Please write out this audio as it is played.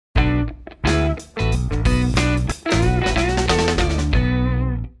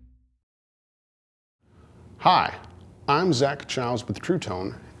Hi, I'm Zach Childs with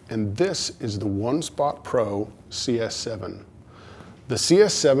Truetone, and this is the One Spot Pro CS7. The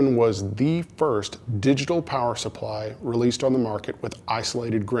CS7 was the first digital power supply released on the market with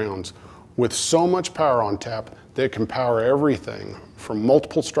isolated grounds, with so much power on tap that it can power everything from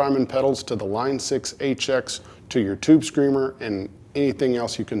multiple Strymon pedals to the Line 6 HX to your tube screamer and anything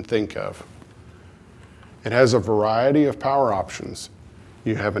else you can think of. It has a variety of power options.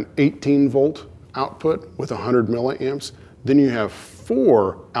 You have an 18 volt output with 100 milliamps. Then you have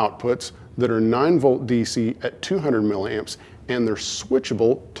 4 outputs that are 9 volt DC at 200 milliamps, and they're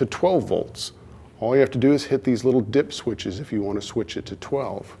switchable to 12 volts. All you have to do is hit these little dip switches if you want to switch it to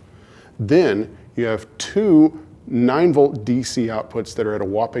 12. Then you have 2 9 volt DC outputs that are at a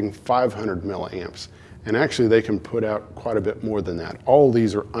whopping 500 milliamps. And actually they can put out quite a bit more than that. All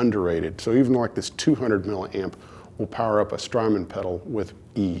these are underrated. So even like this 200 milliamp will power up a Strymon pedal with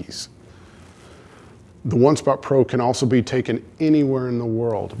ease. The One Spot Pro can also be taken anywhere in the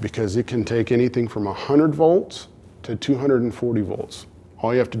world because it can take anything from 100 volts to 240 volts.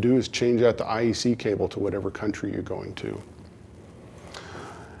 All you have to do is change out the IEC cable to whatever country you're going to.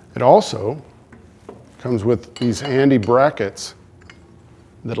 It also comes with these handy brackets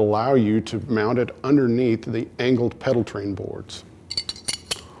that allow you to mount it underneath the angled pedal train boards.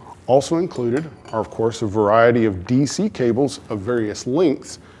 Also included are, of course, a variety of DC cables of various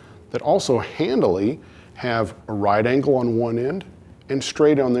lengths that also handily have a right angle on one end and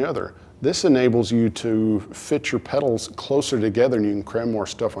straight on the other. This enables you to fit your pedals closer together and you can cram more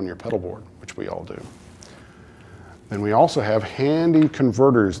stuff on your pedal board, which we all do. Then we also have handy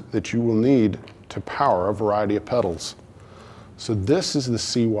converters that you will need to power a variety of pedals. So this is the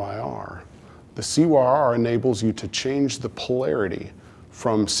CYR. The CYR enables you to change the polarity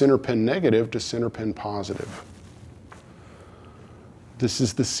from center pin negative to center pin positive. This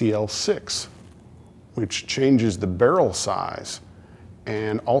is the CL6, which changes the barrel size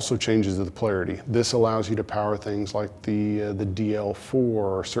and also changes the polarity. This allows you to power things like the DL4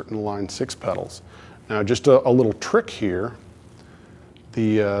 or certain Line 6 pedals. Now just a little trick here,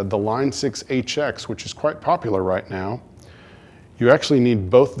 the Line 6 HX, which is quite popular right now, you actually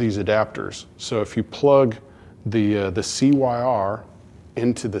need both these adapters. So if you plug the CYR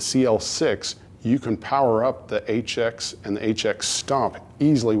into the CL6, you can power up the HX and the HX Stomp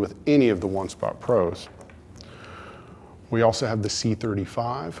easily with any of the One Spot Pros. We also have the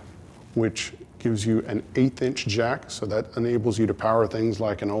C35, which gives you an 1/8 inch jack, so that enables you to power things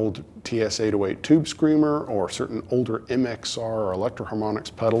like an old TS808 tube screamer or certain older MXR or Electro Harmonics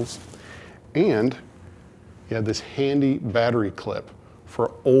pedals. And you have this handy battery clip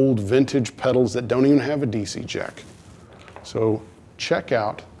for old vintage pedals that don't even have a DC jack. So check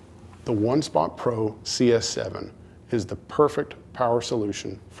out the One Spot Pro CS7. It is the perfect power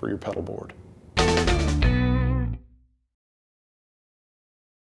solution for your pedal board.